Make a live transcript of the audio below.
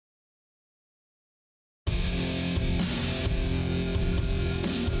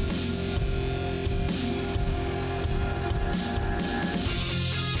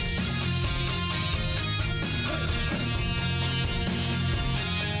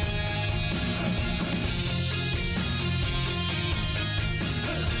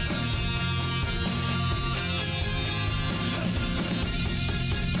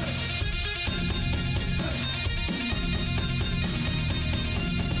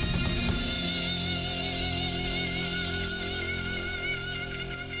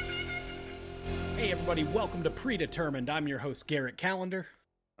everybody. Welcome to Predetermined. I'm your host, Garrett Callender.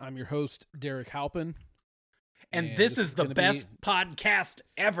 I'm your host, Derek Halpin. And this is the best podcast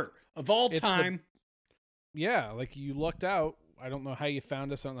ever of all time. Yeah, like you lucked out. I don't know how you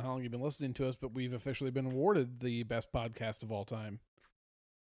found us. I don't know how long you've been listening to us, but we've officially been awarded the best podcast of all time.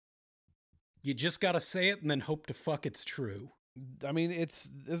 You just got to say it and then hope to fuck it's true. I mean,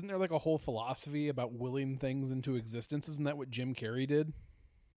 isn't there like a whole philosophy about willing things into existence? Isn't that what Jim Carrey did?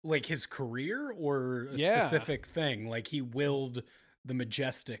 Like his career or a specific thing? Like he willed the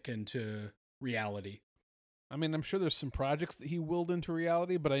majestic into reality. I mean, I'm sure there's some projects that he willed into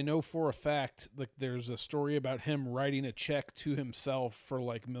reality, but I know for a fact, like there's a story about him writing a check to himself for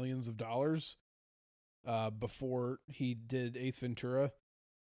like millions of dollars before he did Ace Ventura.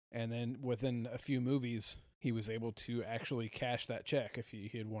 And then within a few movies, he was able to actually cash that check if he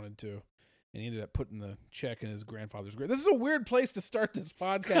had wanted to. And he ended up putting the check in his grandfather's grave. This is a weird place to start this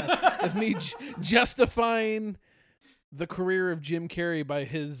podcast, as me justifying the career of Jim Carrey by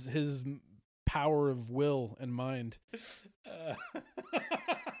his power of will and mind.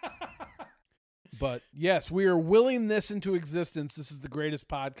 But yes, we are willing this into existence. This is the greatest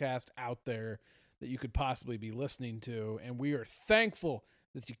podcast out there that you could possibly be listening to. And we are thankful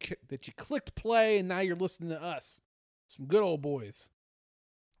that you clicked play and now you're listening to us. Some good old boys.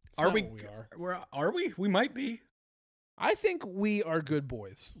 Are we? We might be. I think we are good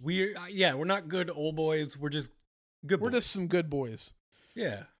boys. We're not good old boys. We're just good boys. We're just some good boys.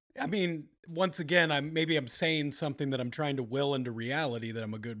 Yeah. I mean, once again, I'm saying something that I'm trying to will into reality that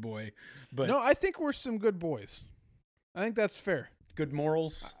I'm a good boy. But no, I think we're some good boys. I think that's fair. Good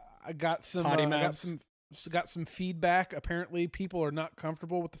morals. I got some potty mouths. Got some feedback. Apparently, people are not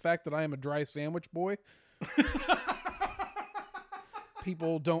comfortable with the fact that I am a dry sandwich boy.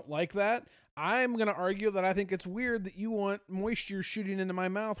 People don't like that. I'm going to argue that I think it's weird that you want moisture shooting into my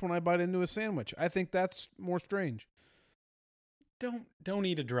mouth when I bite into a sandwich. I think that's more strange. Don't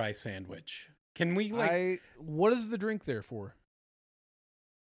eat a dry sandwich. Can we what is the drink there for?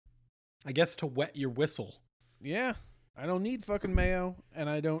 I guess to wet your whistle. Yeah. I don't need fucking mayo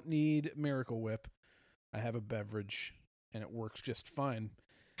and I don't need Miracle Whip. I have a beverage and it works just fine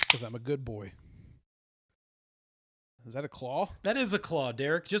because I'm a good boy. Is that a claw? That is a claw,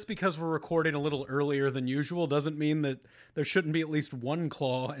 Derek. Just because we're recording a little earlier than usual doesn't mean that there shouldn't be at least one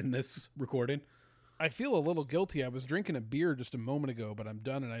claw in this recording. I feel a little guilty. I was drinking a beer just a moment ago, but I'm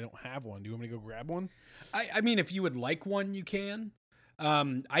done and I don't have one. Do you want me to go grab one? I mean, if you would like one, you can.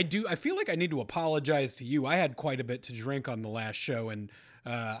 I feel like I need to apologize to you. I had quite a bit to drink on the last show, and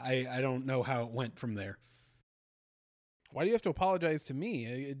I don't know how it went from there. Why do you have to apologize to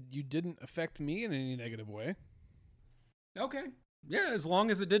me? You didn't affect me in any negative way. Okay. Yeah, as long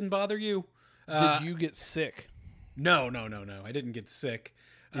as it didn't bother you. Did you get sick? No. I didn't get sick.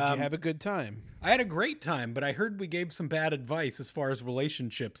 Did you have a good time? I had a great time, but I heard we gave some bad advice as far as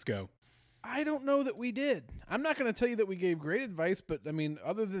relationships go. I don't know that we did. I'm not going to tell you that we gave great advice, but I mean,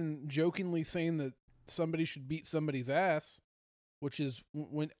 other than jokingly saying that somebody should beat somebody's ass, which is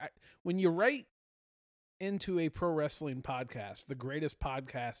when you write into a pro wrestling podcast, the greatest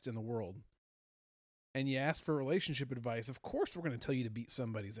podcast in the world, and you ask for relationship advice, of course we're going to tell you to beat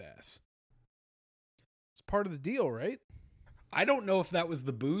somebody's ass. It's part of the deal, right? I don't know if that was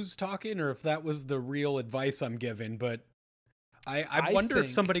the booze talking or if that was the real advice I'm giving, but I wonder if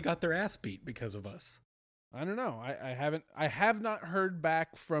somebody got their ass beat because of us. I don't know. I have not heard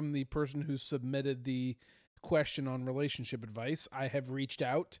back from the person who submitted the question on relationship advice. I have reached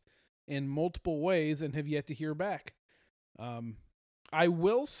out in multiple ways and have yet to hear back. I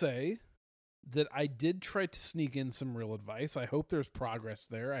will say that I did try to sneak in some real advice. I hope there's progress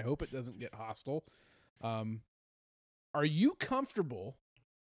there. I hope it doesn't get hostile. Are you comfortable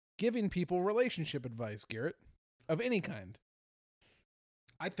giving people relationship advice, Garrett, of any kind?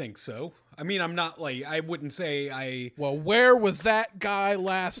 I think so. I mean, I'm not like, I wouldn't say Well, where was that guy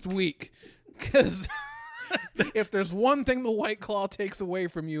last week? Because if there's one thing the White Claw takes away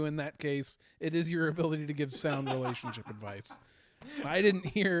from you in that case, it is your ability to give sound relationship advice. I didn't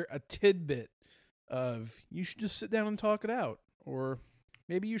hear a tidbit of, you should just sit down and talk it out. Or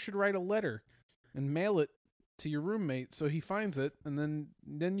maybe you should write a letter and mail it to your roommate so he finds it, and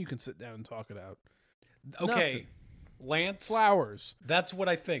then you can sit down and talk it out. Okay. Nothing. Lance. Flowers. That's what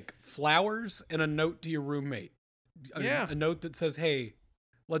I think. Flowers and a note to your roommate. A note that says, hey,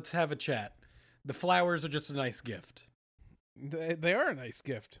 let's have a chat. The flowers are just a nice gift. They are a nice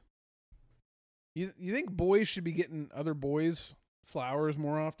gift. You think boys should be getting other boys flowers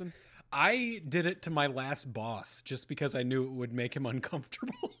more often? I did it to my last boss just because I knew it would make him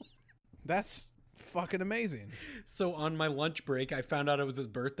uncomfortable. That's fucking amazing. So on my lunch break, I found out it was his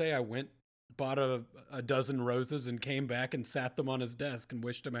birthday. I went bought a dozen roses and came back and sat them on his desk and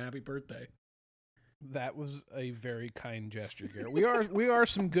wished him a happy birthday. That was a very kind gesture, Garrett. We are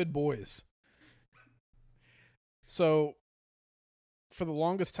some good boys. So, for the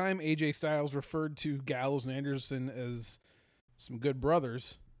longest time, AJ Styles referred to Gallows and Anderson as some good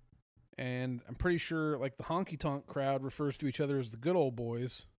brothers. And I'm pretty sure, like, the honky tonk crowd refers to each other as the good old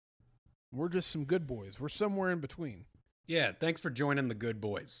boys. We're just some good boys. We're somewhere in between. Yeah, thanks for joining the good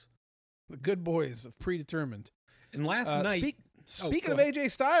boys. The good boys of Predetermined. And last night... Speaking of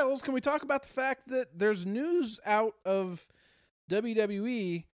AJ Styles, can we talk about the fact that there's news out of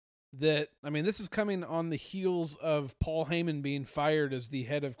WWE that, I mean, this is coming on the heels of Paul Heyman being fired as the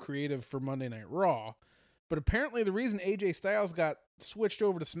head of creative for Monday Night Raw. But apparently the reason AJ Styles got switched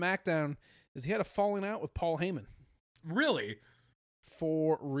over to SmackDown is he had a falling out with Paul Heyman. Really?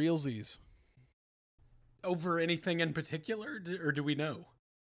 For realsies. Over anything in particular, or do we know?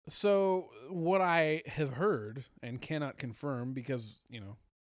 So what I have heard and cannot confirm because,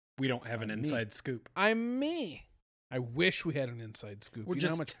 we don't have an inside scoop. I'm me. I wish we had an inside scoop. You know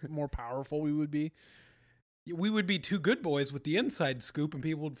how much more powerful we would be? We would be two good boys with the inside scoop and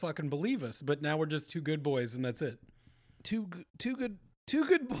people would fucking believe us. But now we're just two good boys and that's it. Two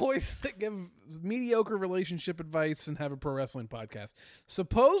good boys that give mediocre relationship advice and have a pro wrestling podcast.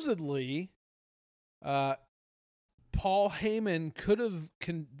 Supposedly, Paul Heyman could have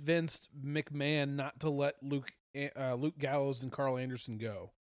convinced McMahon not to let Luke Gallows and Carl Anderson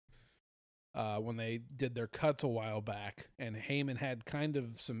go when they did their cuts a while back, and Heyman had kind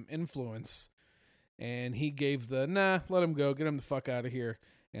of some influence, and he gave the, let him go, get him the fuck out of here,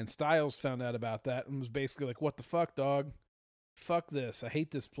 and Styles found out about that and was basically like, what the fuck, dog? Fuck this. I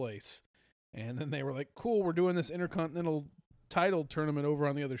hate this place. And then they were like, cool, we're doing this Intercontinental title tournament over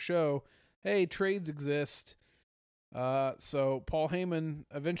on the other show. Hey, trades exist. So Paul Heyman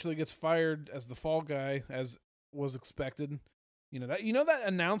eventually gets fired as the fall guy, as was expected. That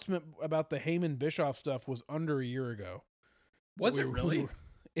announcement about the Heyman Bischoff stuff was under a year ago. Was it really?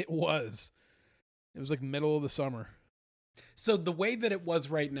 It was. It was like middle of the summer. So the way that it was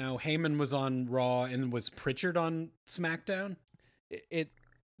right now, Heyman was on Raw and was Pritchard on SmackDown?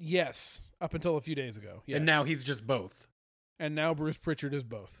 Yes, up until a few days ago. Yes. And now he's just both. And now Bruce Pritchard is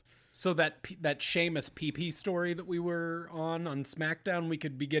both. So that Sheamus PP story that we were on SmackDown, we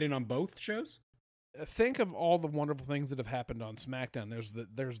could be getting on both shows? Think of all the wonderful things that have happened on SmackDown. There's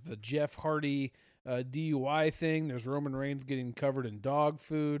the Jeff Hardy DUI thing. There's Roman Reigns getting covered in dog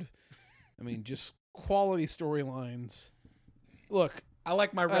food. I mean, just quality storylines. Look, I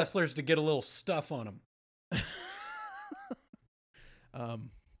like my wrestlers to get a little stuff on them.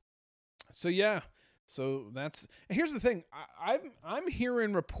 So yeah. So here's the thing. I'm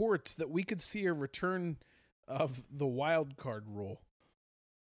hearing reports that we could see a return of the wild card rule.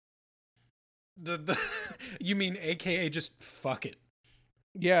 You mean AKA just fuck it?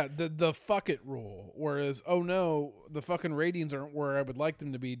 Yeah, the fuck it rule. Whereas, oh no, the fucking ratings aren't where I would like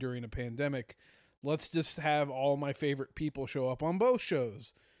them to be during a pandemic. Let's just have all my favorite people show up on both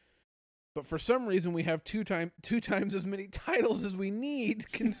shows. But for some reason, we have two times as many titles as we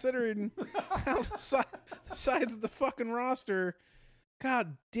need, considering how the size of the fucking roster.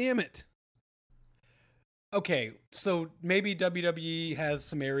 God damn it. Okay, so maybe WWE has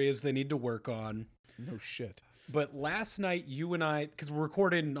some areas they need to work on. No shit. But last night, you and I, because we're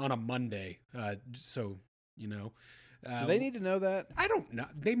recording on a Monday, so, do they need to know that? I don't know.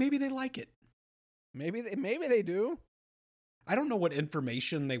 Maybe they like it. Maybe they do. I don't know what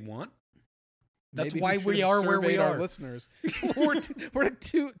information they want. That's Maybe why we are where we are. Our listeners. we're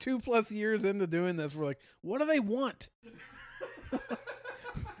 2+ years into doing this. We're like, what do they want?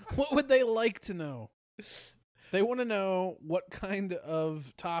 What would they like to know? They want to know what kind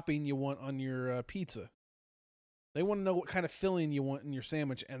of topping you want on your pizza. They want to know what kind of filling you want in your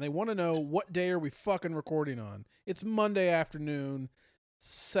sandwich. And they want to know what day are we fucking recording on. It's Monday afternoon.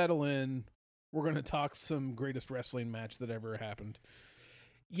 Settle in. We're going to talk some greatest wrestling match that ever happened.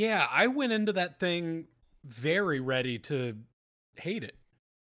 Yeah, I went into that thing very ready to hate it.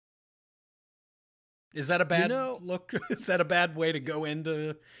 Is that a bad look? Is that a bad way to go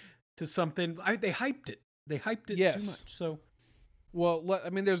into something? They hyped it. They hyped it too much. So, well, I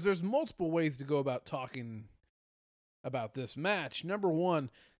mean, there's multiple ways to go about talking about this match. Number one,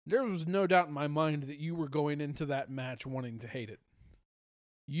 there was no doubt in my mind that you were going into that match wanting to hate it.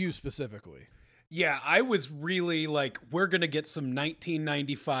 You specifically. Yeah, I was really like, we're going to get some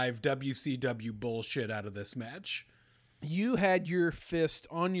 1995 WCW bullshit out of this match. You had your fist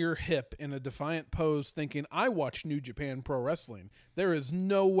on your hip in a defiant pose thinking, I watch New Japan Pro Wrestling. There is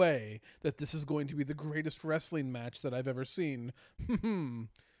no way that this is going to be the greatest wrestling match that I've ever seen.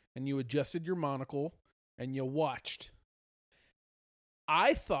 and you adjusted your monocle and you watched.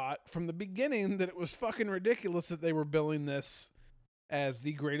 I thought from the beginning that it was fucking ridiculous that they were billing this as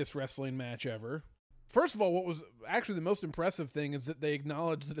the greatest wrestling match ever. First of all, what was actually the most impressive thing is that they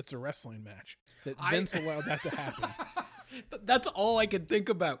acknowledged that it's a wrestling match, that Vince allowed that to happen. That's all I could think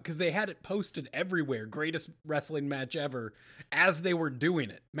about, because they had it posted everywhere, greatest wrestling match ever, as they were doing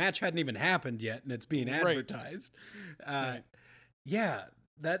it. Match hadn't even happened yet, and it's being advertised. Right. Yeah,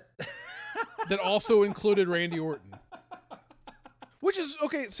 that... that also included Randy Orton. Which is,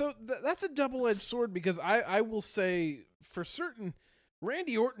 okay, so that's a double-edged sword, because I will say, for certain,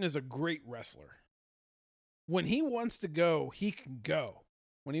 Randy Orton is a great wrestler. When he wants to go, he can go.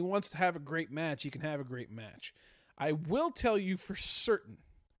 When he wants to have a great match, he can have a great match. I will tell you for certain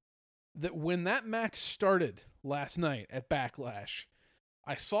that when that match started last night at Backlash,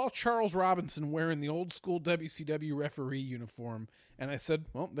 I saw Charles Robinson wearing the old school WCW referee uniform, and I said,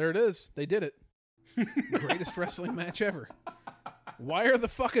 well, there it is. They did it. Greatest wrestling match ever. Why are the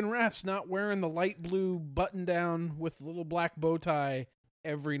fucking refs not wearing the light blue button down with the little black bow tie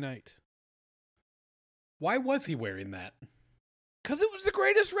every night? Why was he wearing that? Because it was the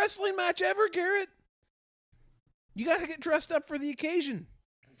greatest wrestling match ever, Garrett. You got to get dressed up for the occasion.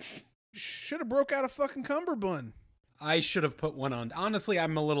 Should have broke out a fucking cummerbund. I should have put one on. Honestly,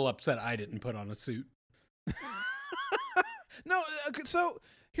 I'm a little upset I didn't put on a suit. No, so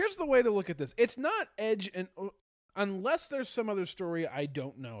here's the way to look at this. It's not Edge and... Unless there's some other story I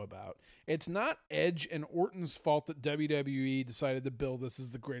don't know about, it's not Edge and Orton's fault that WWE decided to bill this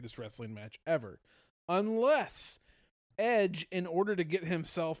as the greatest wrestling match ever. Unless Edge, in order to get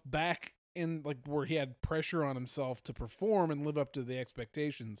himself back in, like, where he had pressure on himself to perform and live up to the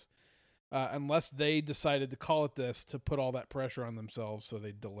expectations, unless they decided to call it this to put all that pressure on themselves so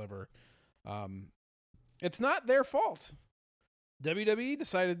they deliver. It's not their fault. WWE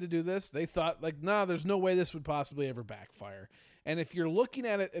decided to do this. They thought, like, nah, there's no way this would possibly ever backfire. And if you're looking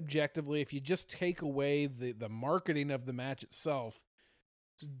at it objectively, if you just take away the marketing of the match itself,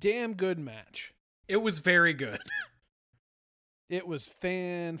 it's a damn good match. It was very good. It was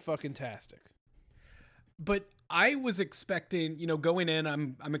fan-fucking-tastic. But I was expecting, going in,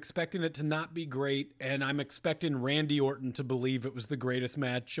 I'm expecting it to not be great, and I'm expecting Randy Orton to believe it was the greatest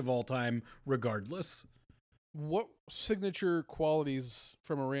match of all time, regardless. What signature qualities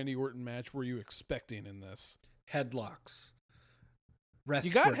from a Randy Orton match were you expecting in this? Headlocks. You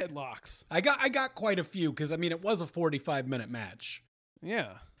got headlocks. I got quite a few, because, it was a 45-minute match.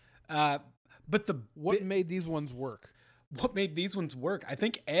 Yeah. But what made these ones work? What made these ones work? I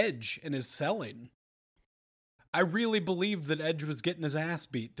think Edge and his selling. I really believed that Edge was getting his ass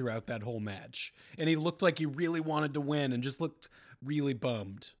beat throughout that whole match. And he looked like he really wanted to win and just looked really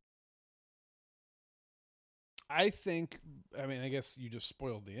bummed. I guess you just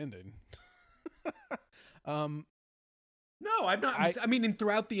spoiled the ending. No, I'm not.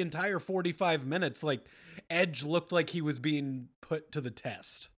 Throughout the entire 45 minutes, like, Edge looked like he was being put to the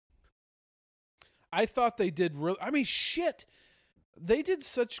test. I thought they did shit. They did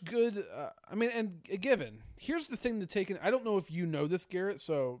such good. And given, here's the thing to take in. I don't know if you know this, Garrett,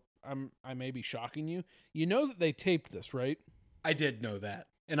 so I may be shocking you. You know that they taped this, right? I did know that,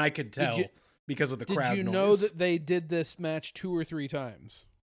 and I could tell because of the crowd noise. Did you know that they did this match 2 or 3 times?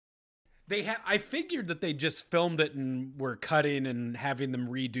 I figured that they just filmed it and were cutting and having them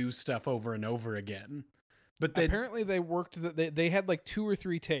redo stuff over and over again. But apparently they worked. They had like 2 or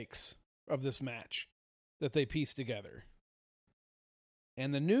 3 takes of this match that they pieced together.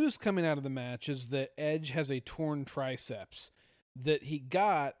 And the news coming out of the match is that Edge has a torn triceps that he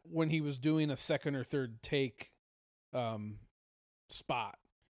got when he was doing a second or third take spot.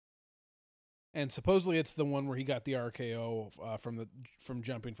 And supposedly it's the one where he got the RKO from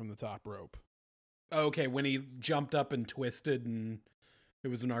jumping from the top rope. Okay, when he jumped up and twisted and it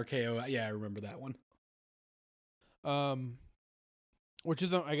was an RKO. Yeah, I remember that one. Which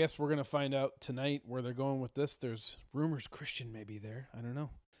is, I guess we're going to find out tonight where they're going with this. There's rumors Christian may be there. I don't know.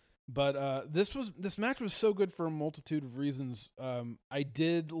 But this match was so good for a multitude of reasons. I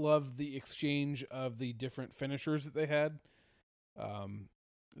did love the exchange of the different finishers that they had.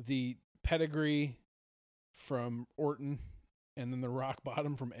 The pedigree from Orton and then the rock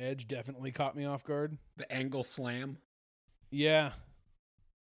bottom from Edge definitely caught me off guard. The angle slam. Yeah.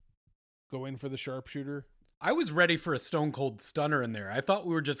 Go in for the sharpshooter. I was ready for a Stone Cold Stunner in there. I thought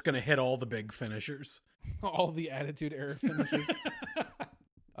we were just going to hit all the big finishers. All the Attitude Era finishes.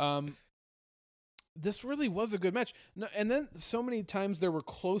 This really was a good match. No, and then so many times there were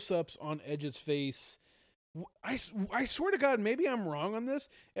close-ups on Edge's face I swear to God, maybe I'm wrong on this.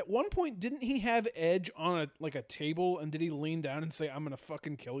 At one point, didn't he have Edge on a table, and did he lean down and say, "I'm gonna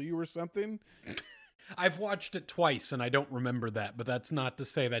fucking kill you" or something? I've watched it twice, and I don't remember that, but that's not to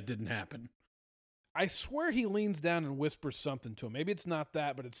say that didn't happen. I swear he leans down and whispers something to him. Maybe it's not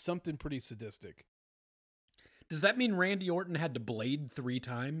that, but it's something pretty sadistic. Does that mean Randy Orton had to blade 3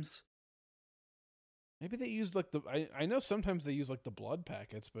 times? Maybe they used I know sometimes they use like the blood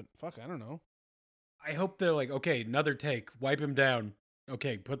packets, but fuck, I don't know. I hope they're like, okay, another take, wipe him down.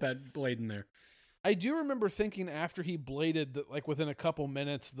 Okay, put that blade in there. I do remember thinking after he bladed that, like within a couple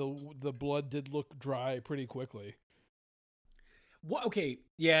minutes, the blood did look dry pretty quickly. What? Okay,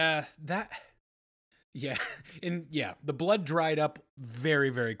 yeah, the blood dried up very,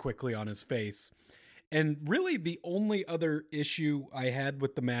 very quickly on his face. And really, the only other issue I had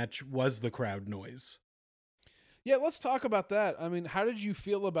with the match was the crowd noise. Yeah, let's talk about that. I mean, how did you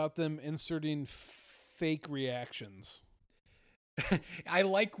feel about them inserting fake reactions? I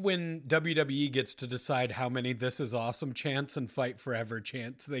like when WWE gets to decide how many "This is awesome" chants and "Fight forever"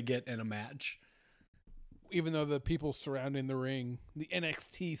 chants they get in a match. Even though the people surrounding the ring, the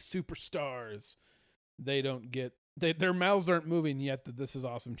NXT superstars, they don't get their mouths aren't moving yet that "This is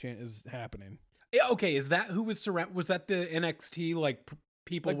awesome" chant is happening. Okay, is that who was was that the NXT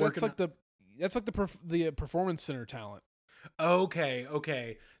people working? That's like the performance center talent.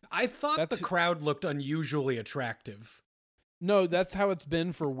 Okay. I thought the crowd looked unusually attractive. No, that's how it's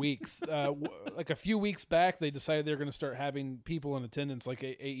been for weeks. Like a few weeks back, they decided they were going to start having people in attendance like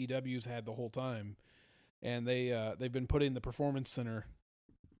AEW's had the whole time, and they've been putting the performance center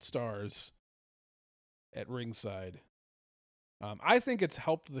stars at ringside. I think it's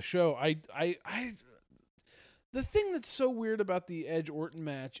helped the show. The thing that's so weird about the Edge Orton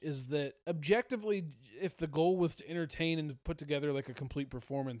match is that objectively, if the goal was to entertain and to put together like a complete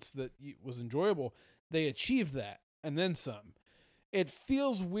performance that was enjoyable, they achieved that and then some. It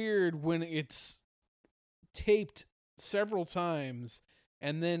feels weird when it's taped several times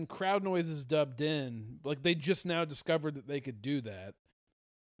and then crowd noise is dubbed in. Like they just now discovered that they could do that.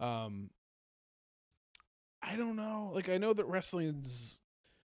 I don't know. Like I know that wrestling's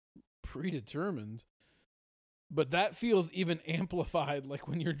predetermined, but that feels even amplified, like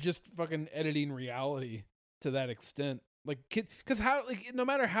when you're just fucking editing reality to that extent. Like, because no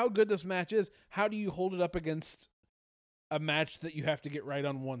matter how good this match is, how do you hold it up against a match that you have to get right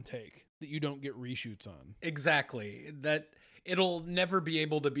on one take, that you don't get reshoots on? Exactly. That it'll never be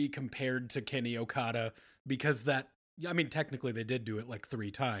able to be compared to Kenny Okada because technically they did do it like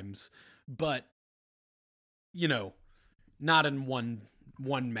 3 times, but, not in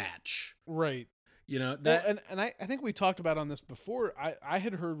one match. Right. That, well, and I think we talked about on this before. I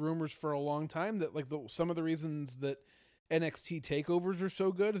had heard rumors for a long time that like some of the reasons that NXT takeovers are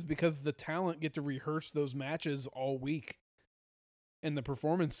so good is because the talent get to rehearse those matches all week in the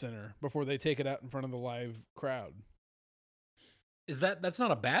performance center before they take it out in front of the live crowd. That's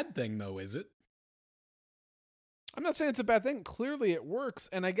not a bad thing though, is it? I'm not saying it's a bad thing. Clearly it works.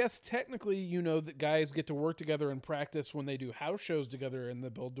 And I guess technically, that guys get to work together and practice when they do house shows together and they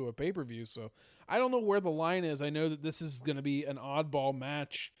build to a pay-per-view. So I don't know where the line is. I know that this is going to be an oddball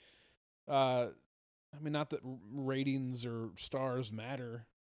match. Not that ratings or stars matter,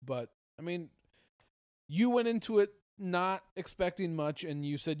 but you went into it not expecting much and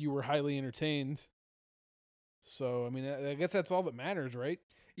you said you were highly entertained. So, I guess that's all that matters, right?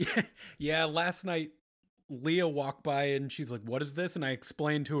 Yeah. Last night, Leah walked by and she's like, "What is this?" And I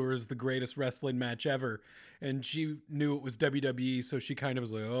explained to her it's the greatest wrestling match ever. And she knew it was WWE, so she kind of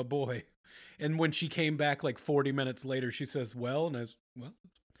was like, "Oh boy." And when she came back like 40 minutes later, she says, "Well," and I was, "Well,"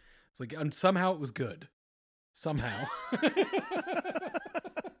 it's like, and somehow it was good. Somehow.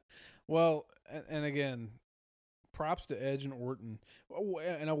 Well, and again, props to Edge and Orton.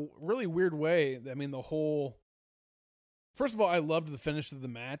 In a really weird way, first of all, I loved the finish of the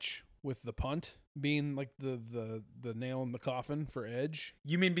match with the punt being like the nail in the coffin for Edge.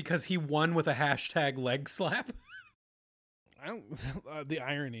 You mean because he won with a hashtag leg slap? I don't the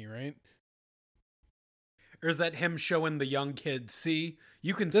irony, right? Or is that him showing the young kids, "See,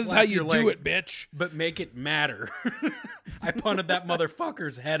 you can this slap is how your you leg, do it, bitch, but make it matter." I punted that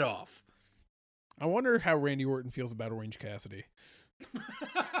motherfucker's head off. I wonder how Randy Orton feels about Orange Cassidy.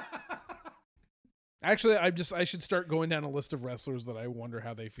 Actually, I should start going down a list of wrestlers that I wonder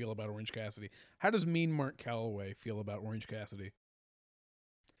how they feel about Orange Cassidy. How does Mean Mark Calloway feel about Orange Cassidy?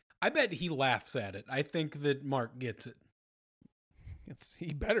 I bet he laughs at it. I think that Mark gets it.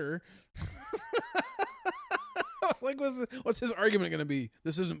 He better. Like, what's his argument going to be?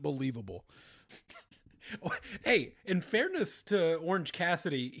 This isn't believable. Hey, in fairness to Orange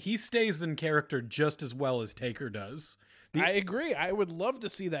Cassidy, he stays in character just as well as Taker does. I agree. I would love to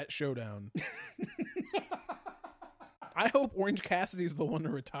see that showdown. I hope Orange Cassidy's the one to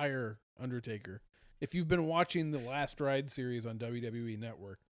retire Undertaker. If you've been watching the Last Ride series on WWE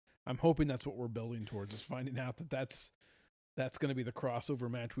Network, I'm hoping that's what we're building towards, is finding out that's going to be the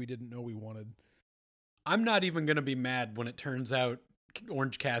crossover match we didn't know we wanted. I'm not even going to be mad when it turns out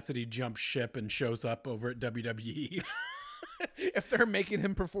Orange Cassidy jumps ship and shows up over at WWE. If they're making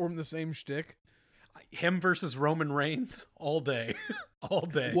him perform the same shtick. Him versus Roman Reigns all day. All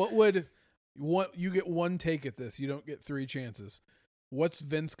day. You get one take at this. You don't get 3 chances. What's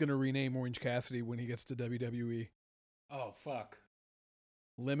Vince going to rename Orange Cassidy when he gets to WWE? Oh, fuck.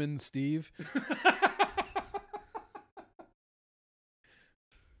 Lemon Steve?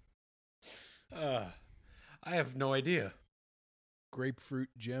 I have no idea. Grapefruit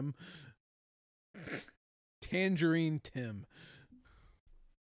Jim? Tangerine Tim?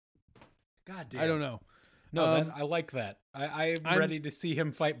 God damn. I don't know. No, I like that. I'm ready to see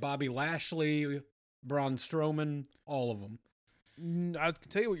him fight Bobby Lashley, Braun Strowman, all of them. I'll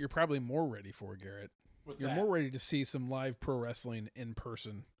tell you what you're probably more ready for, Garrett. What's you're that? more ready to see some live pro wrestling in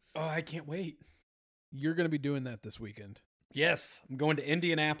person. Oh, I can't wait. You're going to be doing that this weekend. Yes, I'm going to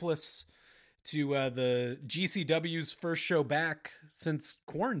Indianapolis to the GCW's first show back since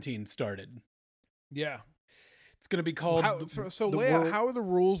quarantine started. Yeah. It's going to be called how are the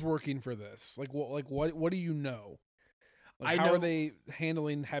rules working for this? What do you know? How are they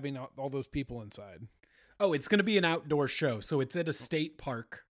handling having all those people inside? Oh, it's going to be an outdoor show, so it's at a state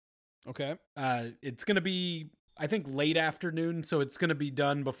park. Okay. It's going to be, I think, late afternoon, so it's going to be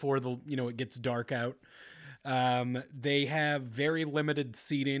done before it gets dark out. They have very limited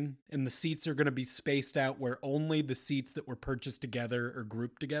seating, and the seats are going to be spaced out where only the seats that were purchased together are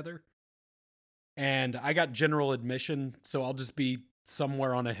grouped together. And I got general admission, so I'll just be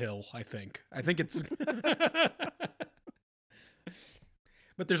somewhere on a hill, I think. I think it's...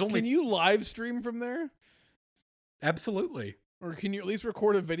 But there's only... Can you live stream from there? Absolutely. Or can you at least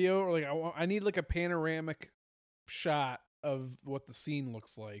record a video? Or I need a panoramic shot of what the scene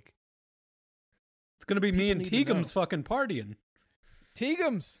looks like. It's going to be me and Teagum's fucking partying.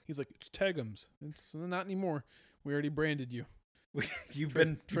 Teagum's? He's like, it's Tegum's. It's not anymore. We already branded you. You've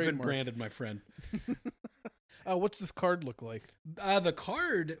been branded, my friend. What's this card look like? The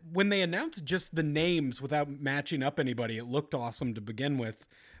card, when they announced just the names without matching up anybody, it looked awesome to begin with.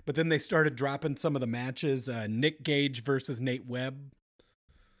 But then they started dropping some of the matches. Nick Gage versus Nate Webb.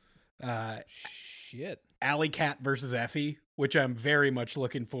 Shit. Alley Cat versus Effie, which I'm very much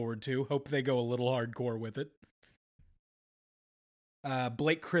looking forward to. Hope they go a little hardcore with it.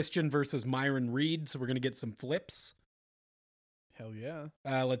 Blake Christian versus Myron Reed, so we're going to get some flips. Hell yeah.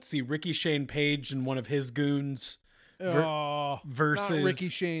 Let's see, Ricky Shane Page and one of his goons versus not Ricky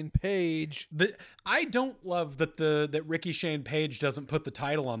Shane Page. I don't love that Ricky Shane Page doesn't put the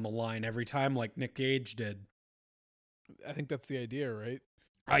title on the line every time like Nick Gage did. I think that's the idea, right?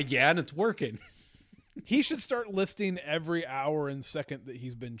 Yeah, and it's working. He should start listing every hour and second that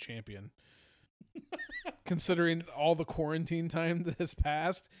he's been champion. Considering all the quarantine time that has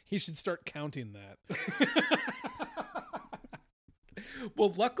passed, he should start counting that.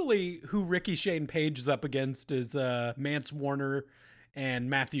 Well, luckily, who Ricky Shane Page is up against is Mance Warner and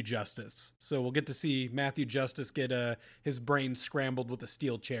Matthew Justice. So we'll get to see Matthew Justice get his brain scrambled with a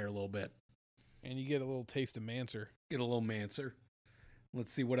steel chair a little bit. And you get a little taste of Manser. Get a little Manser.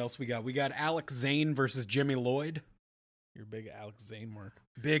 Let's see what else we got. We got Alex Zane versus Jimmy Lloyd. You're a big Alex Zane mark.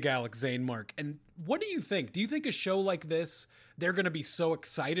 Big Alex Zane mark. And what do you think? Do you think a show like this, they're going to be so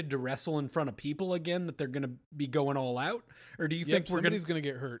excited to wrestle in front of people again that they're going to be going all out? Or do you think somebody's going to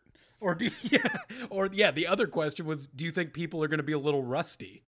get hurt? Or the other question was, do you think people are going to be a little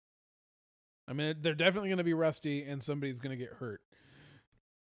rusty? I mean, they're definitely going to be rusty and somebody's going to get hurt.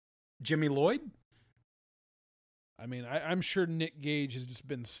 Jimmy Lloyd? I mean, I'm sure Nick Gage has just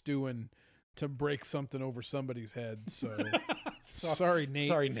been stewing to break something over somebody's head. So sorry, Nate.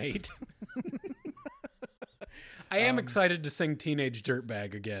 Sorry, Nate. I am excited to sing Teenage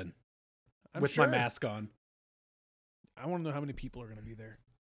Dirtbag again with my mask on. I want to know how many people are going to be there.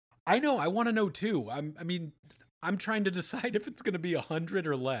 I know. I want to know too. I'm trying to decide if it's going to be 100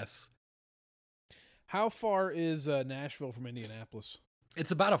 or less. How far is Nashville from Indianapolis?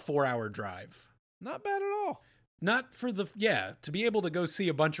 It's about a 4-hour drive. Not bad at all. Not for to be able to go see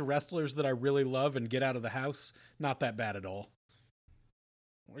a bunch of wrestlers that I really love and get out of the house, not that bad at all.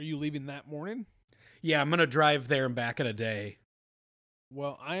 Are you leaving that morning? Yeah, I'm going to drive there and back in a day.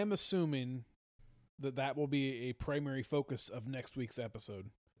 Well, I am assuming that will be a primary focus of next week's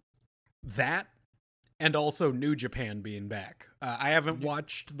episode. That and also New Japan being back. I haven't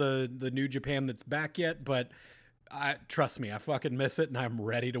watched the New Japan that's back yet, but trust me, I fucking miss it, and I'm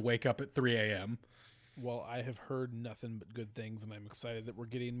ready to wake up at 3 a.m. Well, I have heard nothing but good things, and I'm excited that we're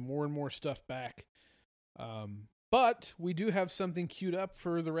getting more and more stuff back. But we do have something queued up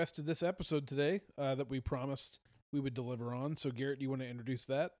for the rest of this episode today that we promised we would deliver on. So, Garrett, do you want to introduce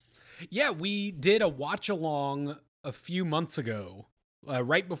that? Yeah, we did a watch-along a few months ago,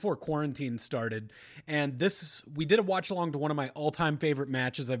 right before quarantine started. And we did a watch-along to one of my all-time favorite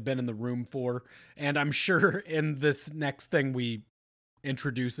matches I've been in the room for. And I'm sure in this next thing we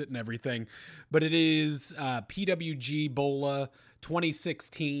introduce it and everything. But it is PWG Bola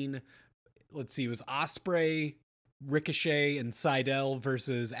 2016. Let's see, it was Osprey, Ricochet, and Sydal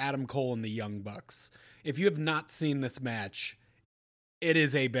versus Adam Cole and the Young Bucks. If you have not seen this match, it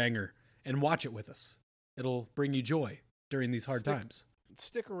is a banger, and watch it with us. It'll bring you joy during these hard times.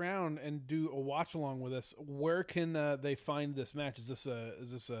 Stick around and do a watch along with us. Where can they find this match? Is this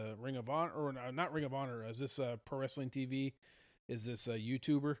a Ring of Honor, or not Ring of Honor? Is this a Pro Wrestling TV? Is this a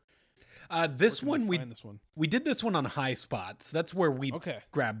YouTuber? This one we did this one on High Spots. That's where we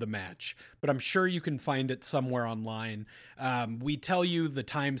grabbed the match, but I'm sure you can find it somewhere online. We tell you the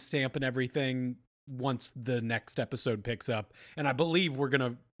timestamp and everything once the next episode picks up, and I believe we're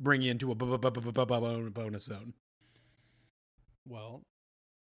gonna bring you into a bonus zone. Well,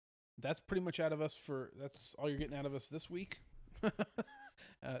 that's pretty much out of us that's all you're getting out of us this week.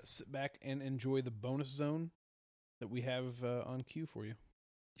 Sit back and enjoy the bonus zone that we have on cue for you.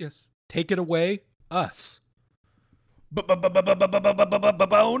 Yes. Take it away, us.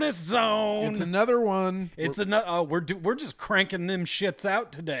 Bonus zone. It's another one. It's another. We're just cranking them shits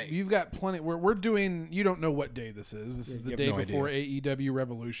out today. You've got plenty. We're doing. You don't know what day this is. This is the day before AEW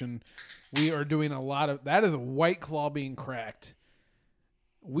Revolution. We are doing a lot of. That is a White Claw being cracked.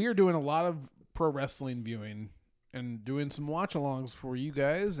 We are doing a lot of pro wrestling viewing and doing some watch-alongs for you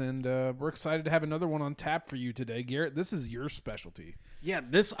guys, and we're excited to have another one on tap for you today. Garrett, this is your specialty. Yeah,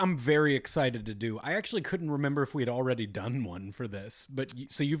 this I'm very excited to do. I actually couldn't remember if we had already done one for this, but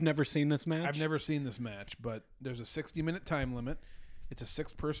so you've never seen this match? I've never seen this match, but there's a 60-minute time limit. It's a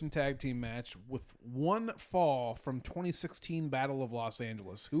 6-person tag team match with one fall from 2016 Battle of Los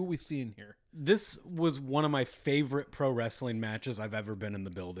Angeles. Who are we seeing here? This was one of my favorite pro wrestling matches I've ever been in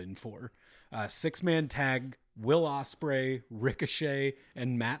the building for. 6-man tag, Will Osprey, Ricochet,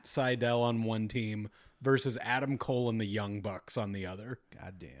 and Matt Sydal on one team versus Adam Cole and the Young Bucks on the other.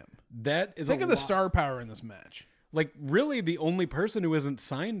 God damn. That is Think of the star power in this match. Like, really, the only person who isn't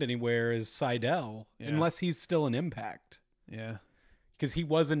signed anywhere is Sydal, unless he's still in Impact. Yeah. Because he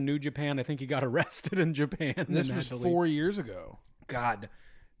was in New Japan. I think he got arrested in Japan. And this was 4 years ago. God.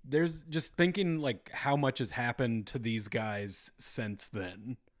 There's just thinking, like, how much has happened to these guys since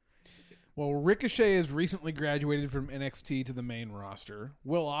then. Well, Ricochet has recently graduated from NXT to the main roster.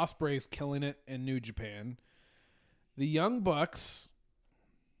 Will Osprey is killing it in New Japan. The Young Bucks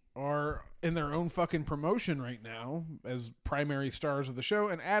are in their own fucking promotion right now as primary stars of the show,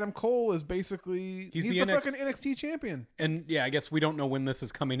 and Adam Cole is basically he's the fucking NXT champion. And yeah, I guess we don't know when this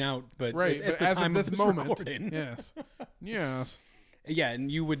is coming out, but at the time of this moment, recording. Yes. Yeah,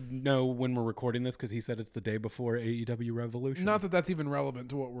 and you would know when we're recording this because he said it's the day before AEW Revolution. Not that that's even relevant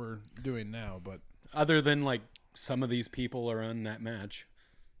to what we're doing now, but other than like some of these people are on that match.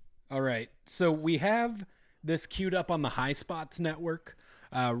 All right, so we have this queued up on the High Spots network.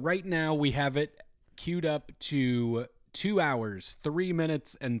 Right now we have it queued up to 2 hours, 3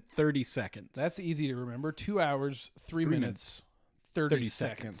 minutes, and 30 seconds. That's easy to remember. 2 hours, 3 minutes, 30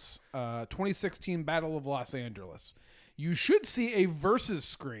 seconds. 2016 Battle of Los Angeles. You should see a versus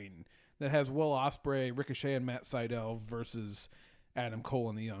screen that has Will Osprey, Ricochet, and Matt Sydal versus Adam Cole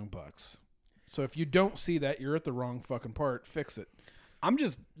and the Young Bucks. So if you don't see that, you're at the wrong fucking part. Fix it.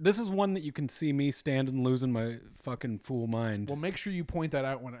 This is one that you can see me standing losing my fucking fool mind. Well, make sure you point that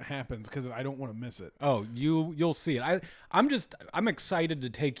out when it happens because I don't want to miss it. Oh, you'll see it. I'm excited to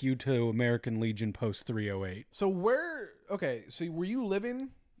take you to American Legion Post 308. So were you living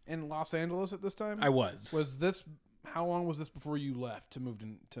in Los Angeles at this time? I was. How long was this before you left to move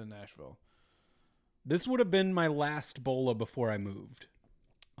to Nashville? This would have been my last Bola before I moved.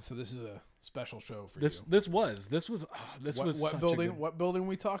 So this is a special show for you. This was what building? What building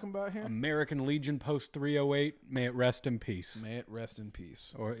we talking about here? American Legion Post 308. May it rest in peace. May it rest in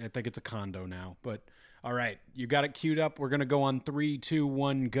peace. Or I think it's a condo now. But all right, you got it queued up. We're gonna go on 3, 2,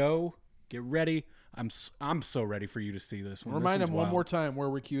 1, go. Get ready. I'm so ready for you to see this one. Remind them one more time where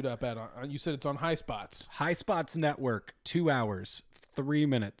we're queued up at. You said it's on High Spots. High Spots Network. 2 hours, 3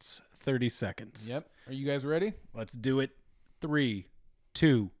 minutes, 30 seconds. Yep. Are you guys ready? Let's do it. 3,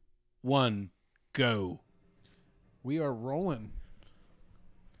 2, 1, Go. We are rolling.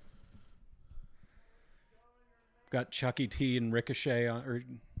 Got Chucky T and Ricochet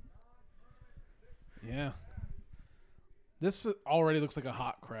on. Yeah. This already looks like a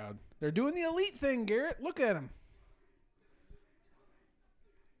hot crowd. They're doing the elite thing, Garrett. Look at them.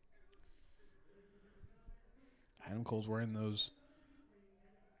 Adam Cole's wearing those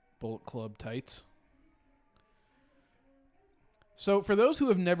Bullet Club tights. So for those who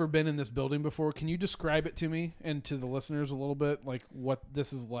have never been in this building before, can you describe it to me and to the listeners a little bit? Like what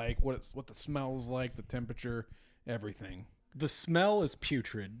this is like, what the smell is like, the temperature, everything. The smell is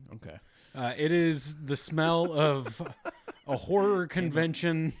putrid. Okay. It is the smell of a horror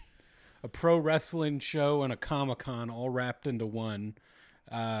convention, a pro wrestling show, and a Comic-Con all wrapped into one.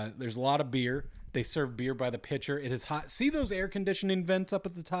 There's a lot of beer. They serve beer by the pitcher. It is hot. See those air conditioning vents up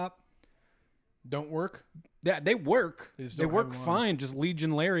at the top? Don't work? Yeah, they work. They work have fine. Just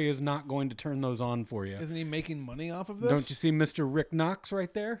Legion Larry is not going to turn those on for you. Isn't he making money off of this? Don't you see Mr. Rick Knox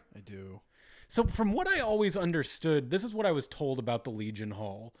right there? I do. So from what I always understood, this is what I was told about the Legion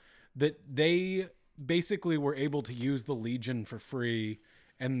Hall, that they basically were able to use the Legion for free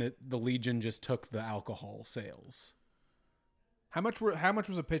and that the Legion just took the alcohol sales. How much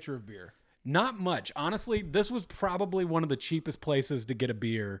was a pitcher of beer? Not much. Honestly, this was probably one of the cheapest places to get a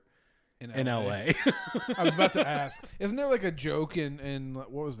beer in LA. I was about to ask. Isn't there like a joke in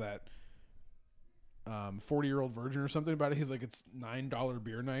what was that? 40-Year-Old Virgin or something about it? He's like, it's $9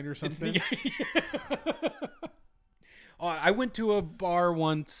 beer night or something. I went to a bar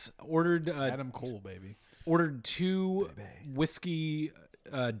once, ordered Adam Cole, baby. Ordered 2 whiskey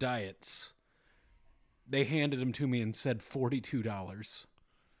diets. They handed them to me and said $42.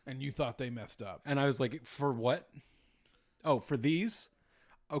 And you thought they messed up. And I was like, for what? Oh, for these?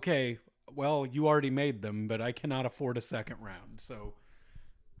 Okay, well, you already made them, but I cannot afford a second round. So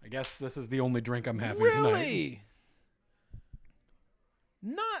I guess this is the only drink I'm having tonight.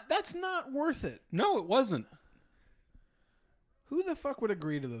 That's not worth it. No, it wasn't. Who the fuck would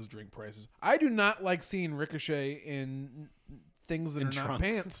agree to those drink prices? I do not like seeing Ricochet in things that are trunks. Not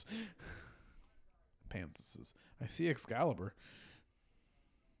pants. Pants. I see Excalibur.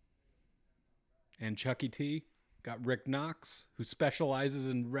 And Chucky T got Rick Knox, who specializes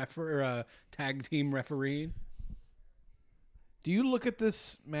in tag team refereeing. Do you look at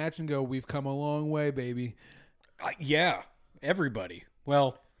this match and go, "We've come a long way, baby"? Yeah, everybody.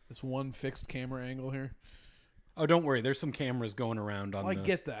 Well, this one fixed camera angle here. Oh, don't worry. There's some cameras going around on. I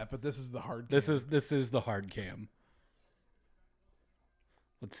get that, but this is the hard. This is the hard cam.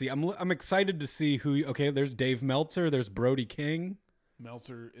 Let's see. I'm excited to see who. Okay, there's Dave Meltzer. There's Brody King.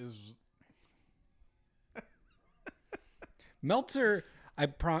 Meltzer is. Meltzer,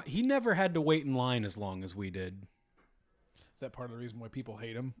 he never had to wait in line as long as we did. Is that part of the reason why people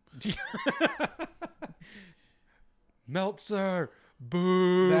hate him? Meltzer,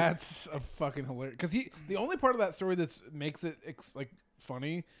 boo! That's a fucking hilarious. Because the only part of that story that makes it like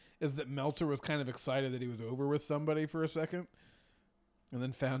funny is that Meltzer was kind of excited that he was over with somebody for a second, and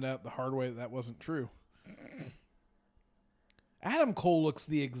then found out the hard way that wasn't true. Adam Cole looks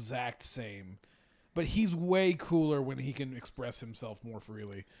the exact same. But he's way cooler when he can express himself more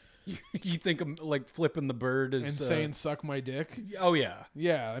freely. You think I'm like flipping the bird and saying "suck my dick"? Oh yeah,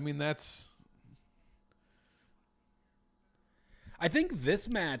 yeah. I mean that's. I think this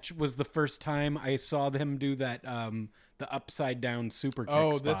match was the first time I saw them do that. The upside down super kick.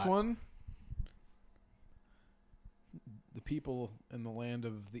 Oh, spot. This one. The people in the land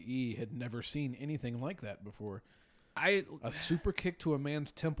of the E had never seen anything like that before. A super kick to a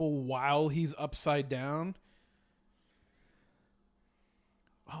man's temple while he's upside down.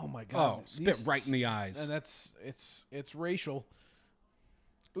 Oh my god! Oh, spit right in the eyes. And it's racial.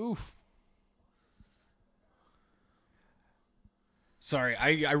 Oof. Sorry,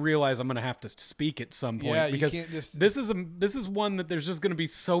 I realize I'm going to have to speak at some point. Yeah, because you can't just. This is one that there's just going to be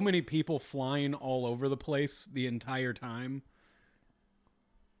so many people flying all over the place the entire time.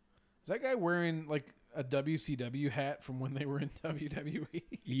 Is that guy wearing like a WCW hat from when they were in WWE?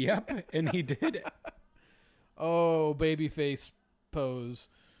 Yep, and he did it. Oh, babyface pose.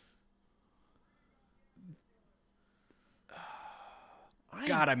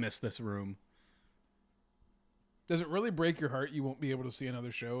 God, I miss this room. Does it really break your heart you won't be able to see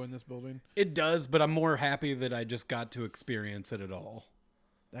another show in this building? It does, but I'm more happy that I just got to experience it at all.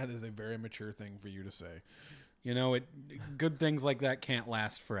 That is a very mature thing for you to say. You know, good things like that can't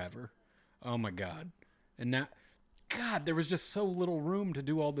last forever. Oh my God. And now, God, there was just so little room to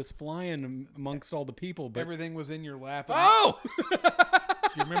do all this flying amongst all the people. But everything was in your lap. Oh! Do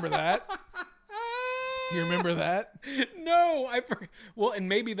you remember that? Do you remember that? No, I forgot. Well, and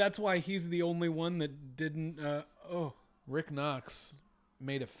maybe that's why he's the only one that didn't. Rick Knox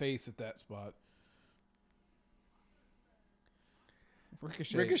made a face at that spot.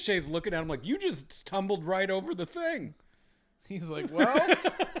 Ricochet's looking at him like, you just stumbled right over the thing. He's like, well,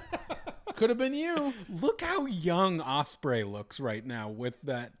 could have been you. Look how young Osprey looks right now with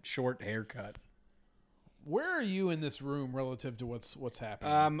that short haircut. Where are you in this room relative to what's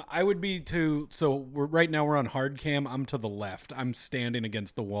happening? I would be right now we're on hard cam. I'm to the left. I'm standing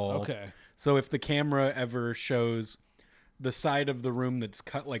against the wall. Okay. So if the camera ever shows the side of the room that's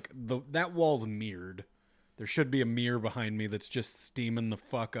cut, like that wall's mirrored. There should be a mirror behind me that's just steaming the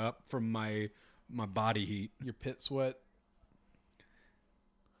fuck up from my body heat. Your pit sweat.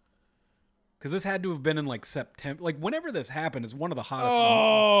 Because this had to have been in like September. Like whenever this happened, it's one of the hottest.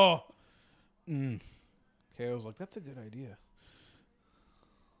 Oh. Okay, I was like, that's a good idea.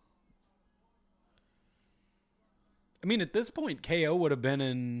 I mean, at this point, KO would have been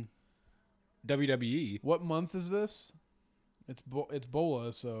in WWE. What month is this? It's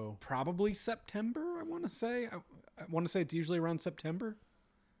Bola, so Probably September, I want to say. I want to say it's usually around September.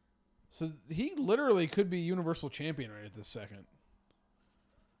 So he literally could be Universal Champion right at this second.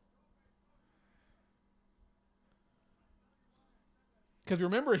 Because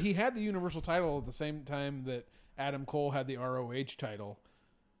remember, he had the Universal title at the same time that Adam Cole had the ROH title.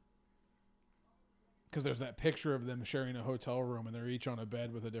 Because there's that picture of them sharing a hotel room and they're each on a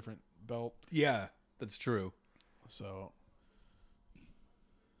bed with a different belt. Yeah, that's true. So...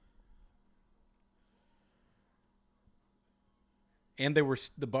 And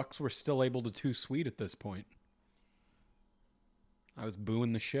the Bucks were still able to too sweet at this point. I was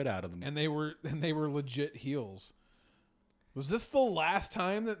booing the shit out of them. And they were legit heels. Was this the last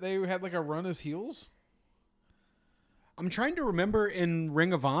time that they had like a run as heels? I'm trying to remember in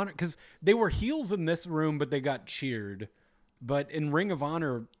Ring of Honor, because they were heels in this room, but they got cheered. But in Ring of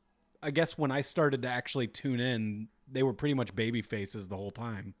Honor, I guess when I started to actually tune in, they were pretty much baby faces the whole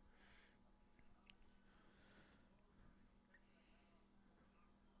time.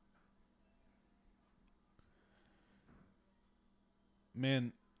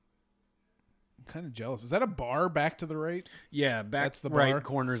 Man, I'm kind of jealous. Is that a bar back to the right? Yeah, That's the right bar?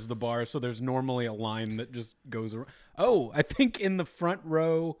 corner is the bar. So there's normally a line that just goes around. Oh, I think in the front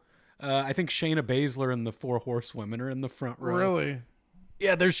row, I think Shayna Baszler and the Four Horsewomen are in the front row. Really?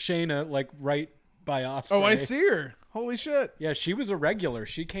 Yeah, there's Shayna like right by Osprey. Oh, I see her. Holy shit. Yeah, she was a regular.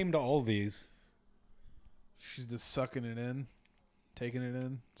 She came to all these. She's just sucking it in. Taking it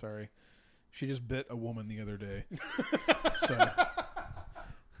in. Sorry. She just bit a woman the other day. So...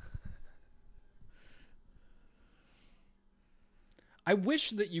 I wish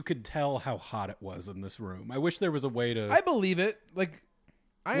that you could tell how hot it was in this room. I wish there was a way to... I believe it. Like,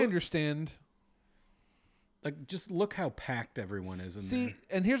 I understand. Like, just look how packed everyone is in there. See,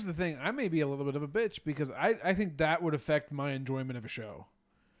 and here's the thing. I may be a little bit of a bitch because I think that would affect my enjoyment of a show.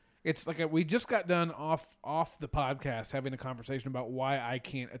 It's like we just got done off the podcast having a conversation about why I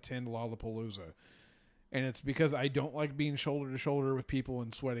can't attend Lollapalooza. And it's because I don't like being shoulder to shoulder with people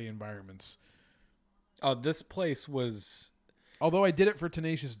in sweaty environments. Oh, this place was... Although I did it for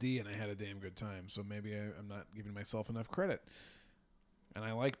Tenacious D and I had a damn good time, so maybe I'm not giving myself enough credit. And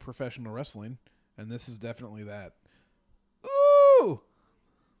I like professional wrestling, and this is definitely that. Ooh!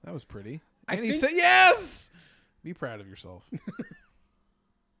 That was pretty. And he said, yes! Be proud of yourself.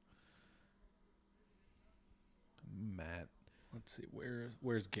 Matt. Let's see,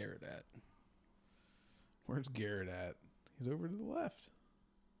 where's Garrett at? Where's Garrett at? He's over to the left.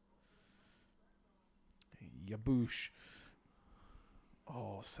 Yaboosh.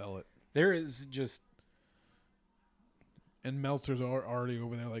 Oh, sell it. There is just... And Meltzer's already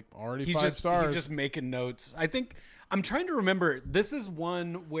over there, like, already five stars. He's just making notes. I think... I'm trying to remember. This is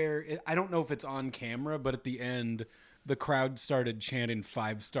one where... I don't know if it's on camera, but at the end, the crowd started chanting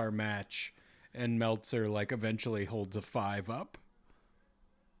 5-star match, and Meltzer, like, eventually holds a 5 up.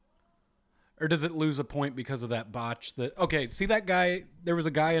 Or does it lose a point because of that botch that... Okay, see that guy? There was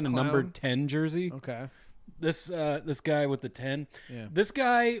a guy in a number 10 jersey. Okay. This guy with the 10. Yeah. This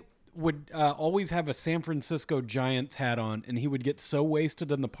guy would always have a San Francisco Giants hat on, and he would get so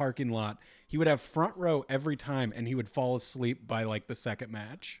wasted in the parking lot. He would have front row every time, and he would fall asleep by like the second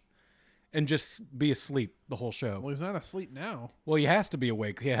match and just be asleep the whole show. Well, he's not asleep now. Well, he has to be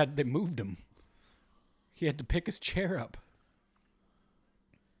awake. They moved him. He had to pick his chair up.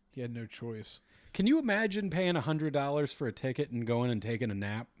 He had no choice. Can you imagine paying $100 for a ticket and going and taking a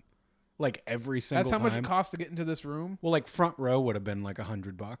nap? Like every single time. That's how much it costs to get into this room? Well, like front row would have been like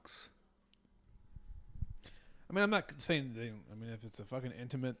 $100. I mean, I'm not saying if it's a fucking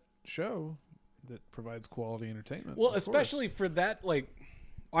intimate show, that provides quality entertainment. Well, especially for that, like,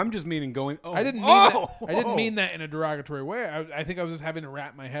 I'm just meaning going. Oh, I didn't mean that. I didn't mean that in a derogatory way. I think I was just having to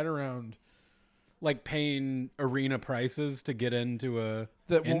wrap my head around, like, paying arena prices to get into a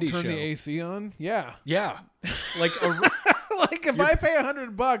that indie won't turn show. the AC on. Yeah, like like if I pay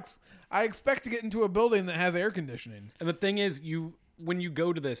 $100, I expect to get into a building that has air conditioning. And the thing is, when you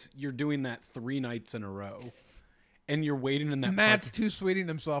go to this, you're doing that 3 nights in a row, and you're waiting in that. Matt's too sweeting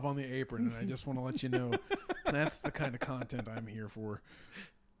himself on the apron, and I just want to let you know that's the kind of content I'm here for.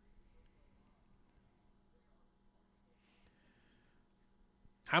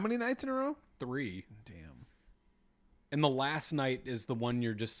 How many nights in a row? 3. Damn. And the last night is the one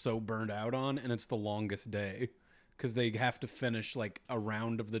you're just so burned out on, and it's the longest day because they have to finish like a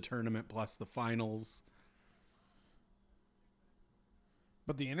round of the tournament plus the finals.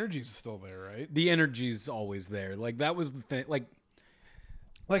 But the energy's still there, right? The energy's always there. Like, that was the thing.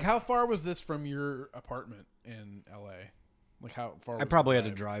 Like how far was this from your apartment in LA? Like how far was I probably had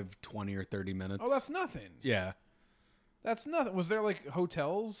to drive 20 or 30 minutes. Oh, that's nothing. Yeah. That's nothing. Was there like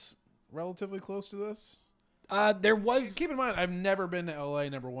hotels relatively close to this? There was. Keep in mind, I've never been to LA,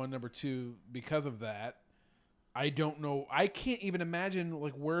 number one. Number two, because of that, I don't know. I can't even imagine,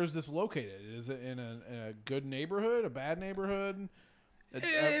 like, where is this located? Is it in a good neighborhood, a bad neighborhood?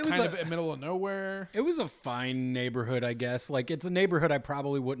 It was kind of in the middle of nowhere. It was a fine neighborhood, I guess. Like, it's a neighborhood I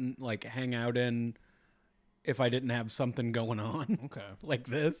probably wouldn't, like, hang out in if I didn't have something going on. Okay. Like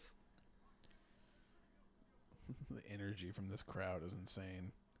this. The energy from this crowd is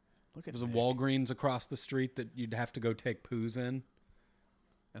insane. Look at There's a Nick. Walgreens across the street that you'd have to go take poos in.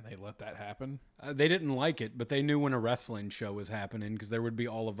 And they let that happen? They didn't like it, but they knew when a wrestling show was happening because there would be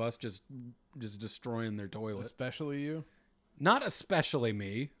all of us just destroying their toilet. Especially you? Not especially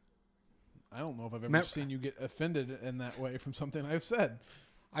me. I don't know if I've ever seen you get offended in that way from something I've said.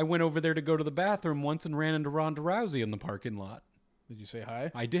 I went over there to go to the bathroom once and ran into Ronda Rousey in the parking lot. Did you say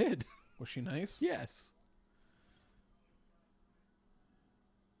hi? I did. Was she nice? Yes.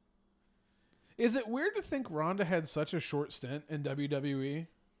 Is it weird to think Ronda had such a short stint in WWE?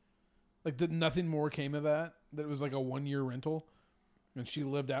 Like, that nothing more came of that? That it was like a 1-year rental? And she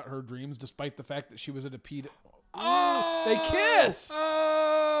lived out her dreams despite the fact that she was at a Oh! They kissed!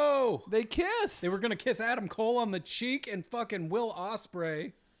 Oh! They kissed! They were going to kiss Adam Cole on the cheek and fucking Will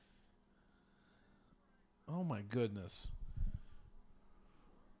Osprey. Oh my goodness.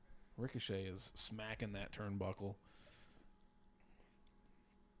 Ricochet is smacking that turnbuckle.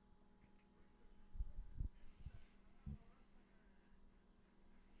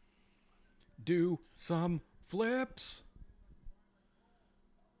 Do some flips.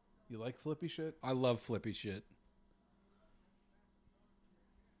 You like flippy shit? I love flippy shit.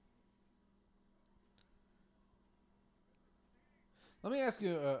 Let me ask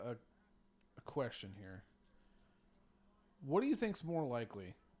you a question here. What do you think's more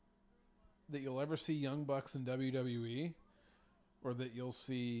likely? That you'll ever see Young Bucks in WWE, or that you'll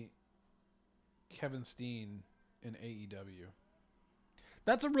see Kevin Steen in AEW?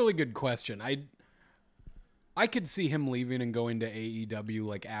 That's a really good question. I could see him leaving and going to AEW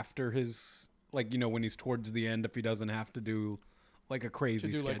like after his, like, you know, when he's towards the end, if he doesn't have to do like a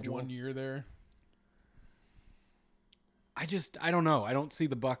crazy schedule. Like 1 year there. I don't know. I don't see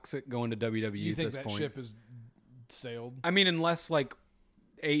the Bucks going to WWE at this point. You think that ship is sailed? I mean, unless like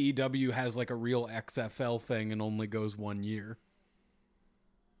AEW has like a real XFL thing and only goes 1 year.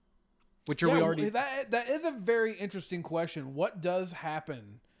 Which are we already... That is a very interesting question. What does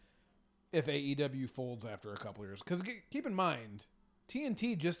happen if AEW folds after a couple years? Because keep in mind,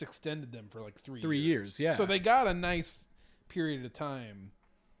 TNT just extended them for like 3 years. 3 years, yeah. So they got a nice period of time.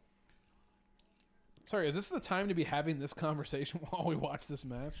 Sorry, is this the time to be having this conversation while we watch this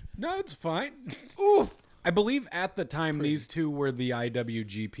match? No, it's fine. Oof. I believe at the time these two were the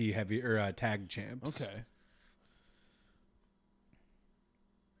IWGP heavy or tag champs. Okay.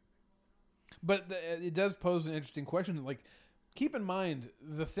 But it does pose an interesting question. Like, keep in mind,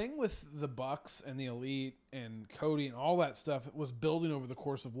 the thing with the Bucks and the Elite and Cody and all that stuff was building over the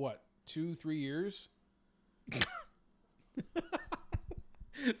course of what, 2-3 years?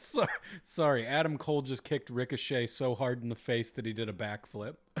 Sorry, Adam Cole just kicked Ricochet so hard in the face that he did a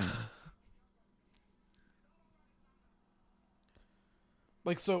backflip.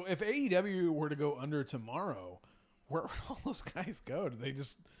 Like, so if AEW were to go under tomorrow, where would all those guys go? Do they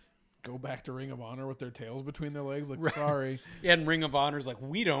just go back to Ring of Honor with their tails between their legs? Like, sorry. Yeah, and Ring of Honor's like,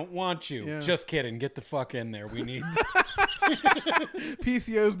 we don't want you. Yeah. Just kidding. Get the fuck in there. We need...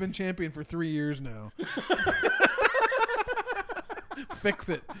 PCO's been champion for 3 years now. Fix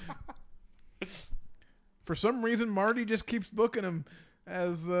it. For some reason, Marty just keeps booking him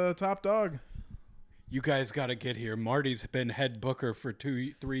as top dog. You guys got to get here. Marty's been head booker for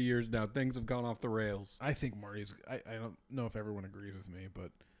 3 years now. Things have gone off the rails. I think Marty's... I don't know if everyone agrees with me,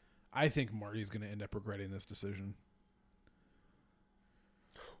 but I think Marty's going to end up regretting this decision.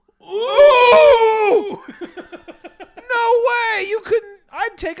 Ooh! No way! You couldn't...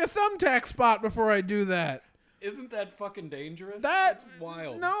 I'd take a thumbtack spot before I do that. Isn't that fucking dangerous? That's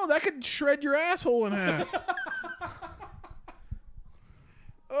wild. No, that could shred your asshole in half.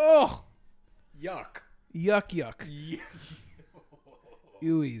 Oh! Yuck. Yuck.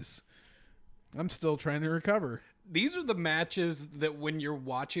 Ewies. I'm still trying to recover. These are the matches that when you're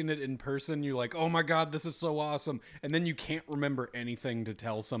watching it in person, you're like, oh my God, this is so awesome. And then you can't remember anything to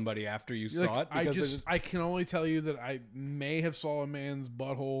tell somebody after you saw it. I can only tell you that I may have saw a man's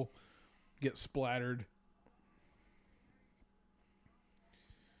butthole get splattered.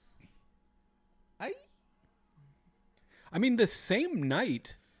 I mean, the same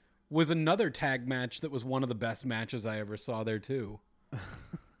night was another tag match that was one of the best matches I ever saw there too.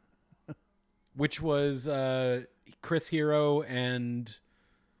 Which was Chris Hero and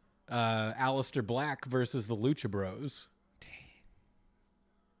Aleister Black versus the Lucha Bros. Dang.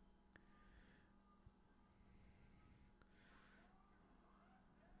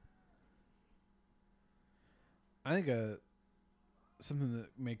 I think something that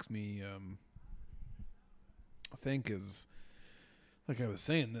makes me think is, like I was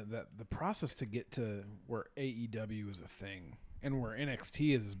saying, that the process to get to where AEW is a thing and where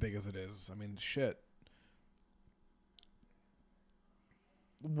NXT is as big as it is. I mean, shit.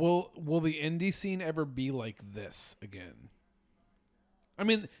 Will the indie scene ever be like this again? I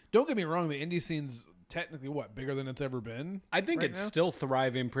mean, don't get me wrong, the indie scene's technically bigger than it's ever been? I think it's still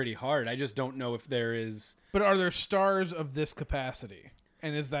thriving pretty hard. I just don't know if there is. But are there stars of this capacity?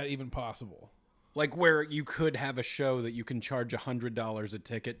 And is that even possible? Like where you could have a show that you can charge $100 a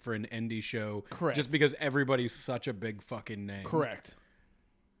ticket for an indie show. Correct. Just because everybody's such a big fucking name. Correct.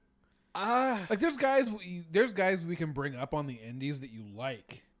 Like there's guys we can bring up on the indies that you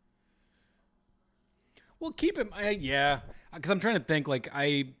like. Well, keep him. Yeah. Because I'm trying to think, like,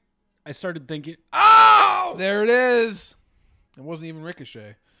 I started thinking, oh! There it is. It wasn't even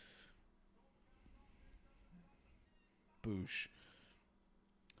Ricochet. Boosh.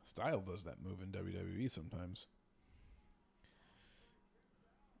 Style does that move in WWE sometimes.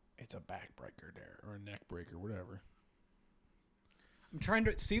 It's a backbreaker there, or a neck breaker, whatever. I'm trying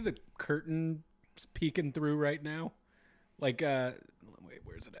to see the curtain peeking through right now. Like, wait,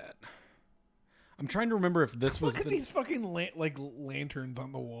 where's it at? I'm trying to remember if this was. Look at these fucking lanterns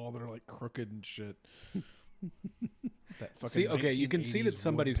on the wall that are like crooked and shit. See, okay, you can see that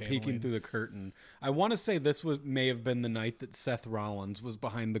somebody's peeking through the curtain. I want to say this may have been the night that Seth Rollins was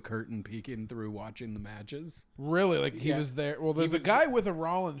behind the curtain peeking through watching the matches. Really? Like he was there? Well, there's a guy with a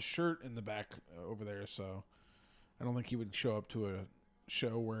Rollins shirt in the back over there, so I don't think he would show up to a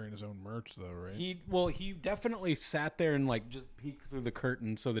show wearing his own merch, though, right? He definitely sat there and like just peeked through the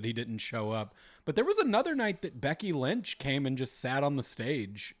curtain so that he didn't show up. But there was another night that Becky Lynch came and just sat on the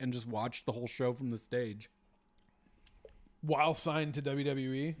stage and just watched the whole show from the stage. While signed to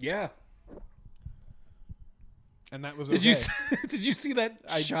WWE? Yeah. And that was okay. Did you see that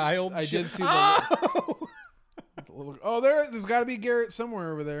child? I did see the Oh, there's got to be Garrett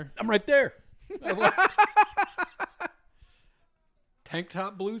somewhere over there. I'm right there. Tank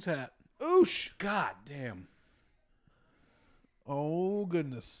top, blues hat. Oosh. God damn. Oh,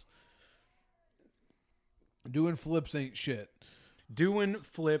 goodness. Doing flips ain't shit. Doing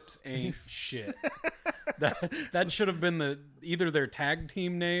flips ain't shit. That should have been either their tag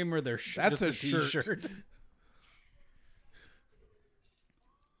team name or their That's just a t-shirt.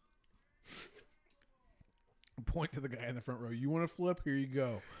 Point to the guy in the front row. You want to flip? Here you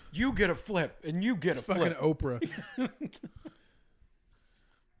go. You get a flip, and you get a flip. Fucking Oprah.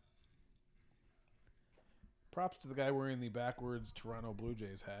 Props to the guy wearing the backwards Toronto Blue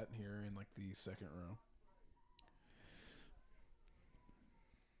Jays hat here in like the second row.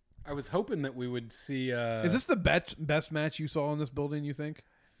 I was hoping that we would see. Is this the best match you saw in this building? You think?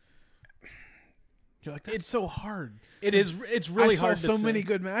 You're like, it's so hard. It is. It's really hard. I saw so many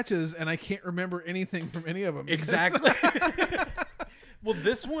good matches, and I can't remember anything from any of them. Exactly. Well,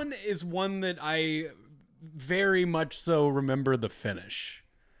 this one is one that I very much so remember the finish.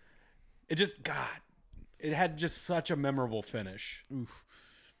 It just, God, it had just such a memorable finish. Oof.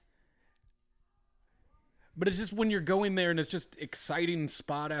 But it's just when you're going there and it's just exciting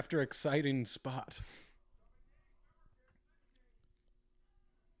spot after exciting spot.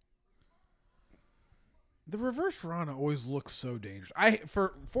 The reverse Rana always looks so dangerous.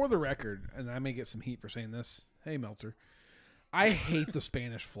 For the record, and I may get some heat for saying this. Hey, Melter. I hate the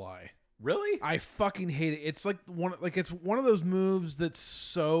Spanish Fly. Really? I fucking hate it. It's it's one of those moves that's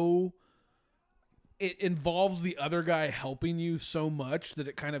so it involves the other guy helping you so much that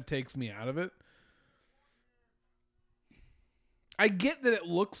it kind of takes me out of it. I get that it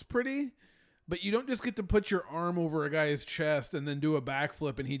looks pretty, but you don't just get to put your arm over a guy's chest and then do a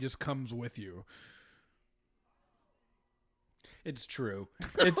backflip and he just comes with you. It's true.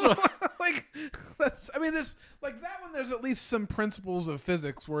 It's this like that one. There's at least some principles of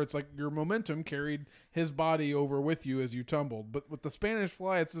physics where it's like your momentum carried his body over with you as you tumbled. But with the Spanish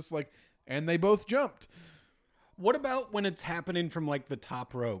Fly, it's just like, and they both jumped. What about when it's happening from like the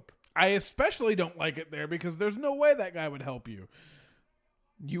top rope? I especially don't like it there because there's no way that guy would help you.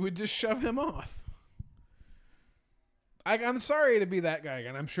 You would just shove him off. I'm sorry to be that guy,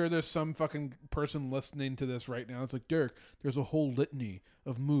 and I'm sure there's some fucking person listening to this right now. It's like, Derek, there's a whole litany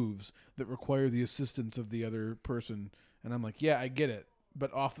of moves that require the assistance of the other person. And I'm like, yeah, I get it.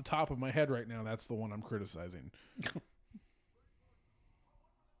 But off the top of my head right now, that's the one I'm criticizing. How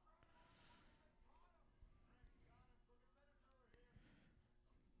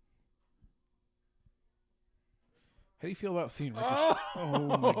do you feel about seeing Ricochet?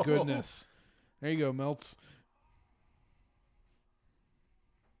 Oh my goodness. There you go, Melts.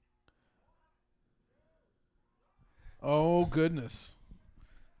 Oh, goodness.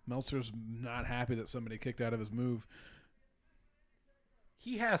 Meltzer's not happy that somebody kicked out of his move.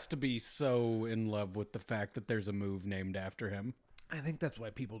 He has to be so in love with the fact that there's a move named after him. I think that's why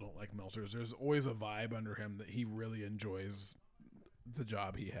people don't like Meltzer's. There's always a vibe under him that he really enjoys the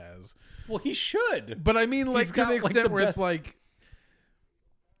job he has. Well, he should. But I mean, like, to the extent where it's like...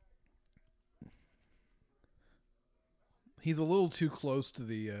 He's a little too close to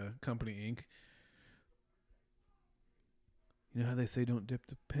the Company Inc. You know how they say don't dip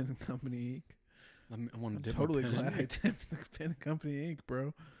the pen in Company Inc.? I want to dip totally my pen glad I dipped the pen in Company Inc.,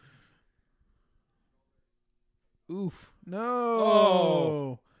 bro. Oof. No.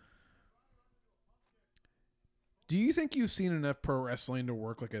 Oh. Do you think you've seen enough pro wrestling to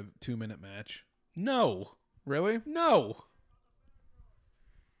work like a 2-minute match? No. Really? No.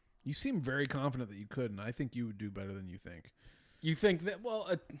 You seem very confident that you could, and I think you would do better than you think. You think that, well,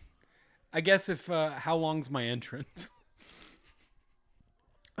 I guess if, how long's my entrance?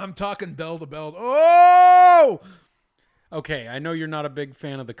 I'm talking bell to bell. Oh! Okay, I know you're not a big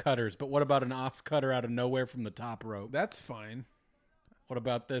fan of the cutters, but what about an Os cutter out of nowhere from the top rope? That's fine. What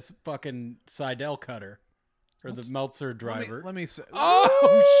about this fucking Sydal cutter? Or the Meltzer driver? Let me say.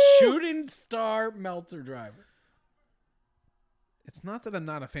 Oh, shooting star Meltzer driver. It's not that I'm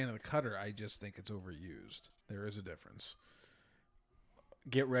not a fan of the cutter. I just think it's overused. There is a difference.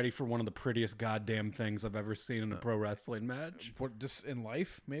 Get ready for one of the prettiest goddamn things I've ever seen in a pro wrestling match. What, just in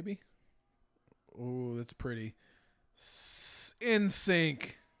life, maybe? Oh, that's pretty. In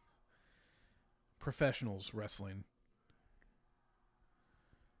sync. Professionals wrestling.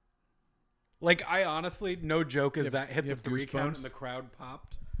 Like, I honestly, no joke, as that hit the 3 count goosebumps? and the crowd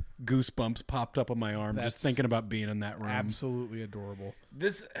popped. Goosebumps popped up on my arm just thinking about being in that room. Absolutely adorable.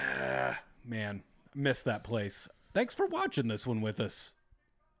 This, man, missed that place. Thanks for watching this one with us.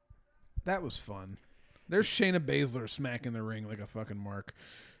 That was fun. There's Shayna Baszler smacking the ring like a fucking mark.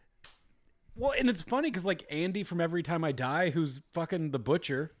 Well, and it's funny because, like, Andy from Every Time I Die, who's fucking the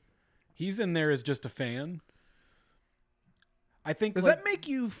Butcher, he's in there as just a fan. I think. Does that make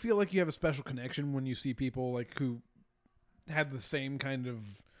you feel like you have a special connection when you see people like who had the same kind of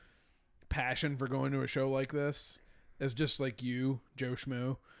passion for going to a show like this as just like you, Joe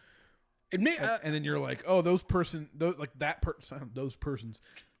Schmo? And then you're like, oh, those people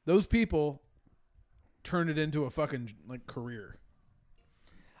turned it into a fucking like career.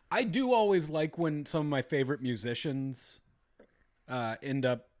 I do always like when some of my favorite musicians end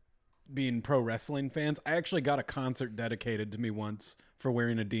up being pro wrestling fans. I actually got a concert dedicated to me once for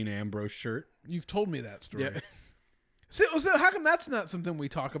wearing a Dean Ambrose shirt. You've told me that story. Yeah. So how come that's not something we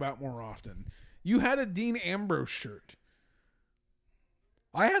talk about more often? You had a Dean Ambrose shirt.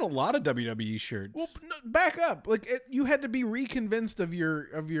 I had a lot of WWE shirts. Well, no, back up. Like you had to be reconvinced of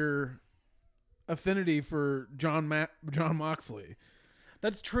your affinity for John Moxley.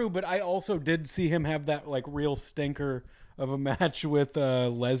 That's true, but I also did see him have that like real stinker of a match with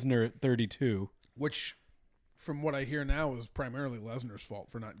Lesnar at 32, which, from what I hear now, is primarily Lesnar's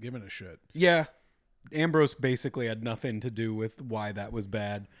fault for not giving a shit. Yeah, Ambrose basically had nothing to do with why that was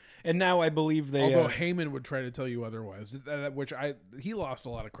bad, and now I believe they. Although Heyman would try to tell you otherwise, he lost a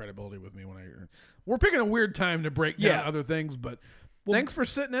lot of credibility with me when I. We're picking a weird time to break down other things, but Well, thanks for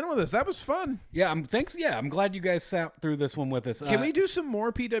sitting in with us. That was fun. Yeah, thanks. Yeah, I'm glad you guys sat through this one with us. Can we do some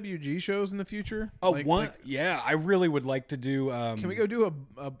more PWG shows in the future? Yeah, I really would like to do. Can we go do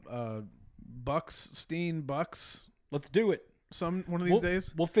a Bucks? Let's do it. One of these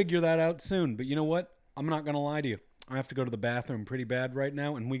days. We'll figure that out soon. But you know what? I'm not gonna lie to you. I have to go to the bathroom pretty bad right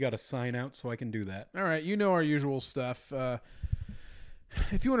now, and we got to sign out so I can do that. All right, you know our usual stuff.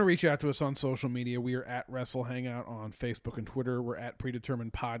 If you want to reach out to us on social media, we are at Wrestle Hangout on Facebook and Twitter. We're at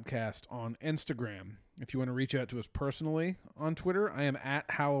Predetermined Podcast on Instagram. If you want to reach out to us personally on Twitter, I am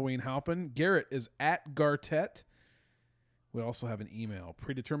at Halloween Halpin. Garrett is at Gartet. We also have an email,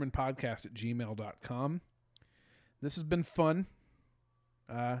 predeterminedpodcast@gmail.com. This has been fun.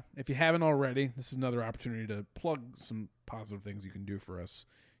 If you haven't already, this is another opportunity to plug some positive things you can do for us.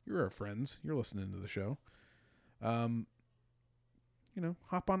 You're our friends. You're listening to the show. Hop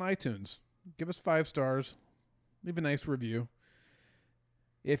on iTunes. Give us 5 stars. Leave a nice review.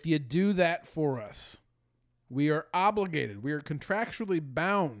 If you do that for us, we are obligated. We are contractually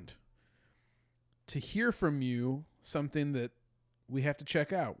bound to hear from you something that we have to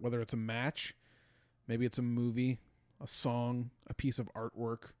check out, whether it's a match, maybe it's a movie, a song, a piece of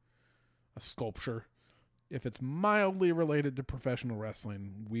artwork, a sculpture. If it's mildly related to professional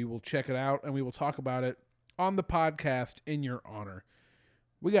wrestling, we will check it out and we will talk about it on the podcast in your honor.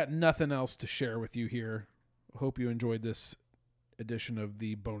 We got nothing else to share with you here. Hope you enjoyed this edition of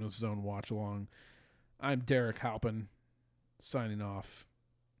the Bonus Zone Watch Along. I'm Derek Halpin, signing off.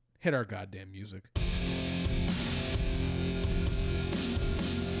 Hit our goddamn music.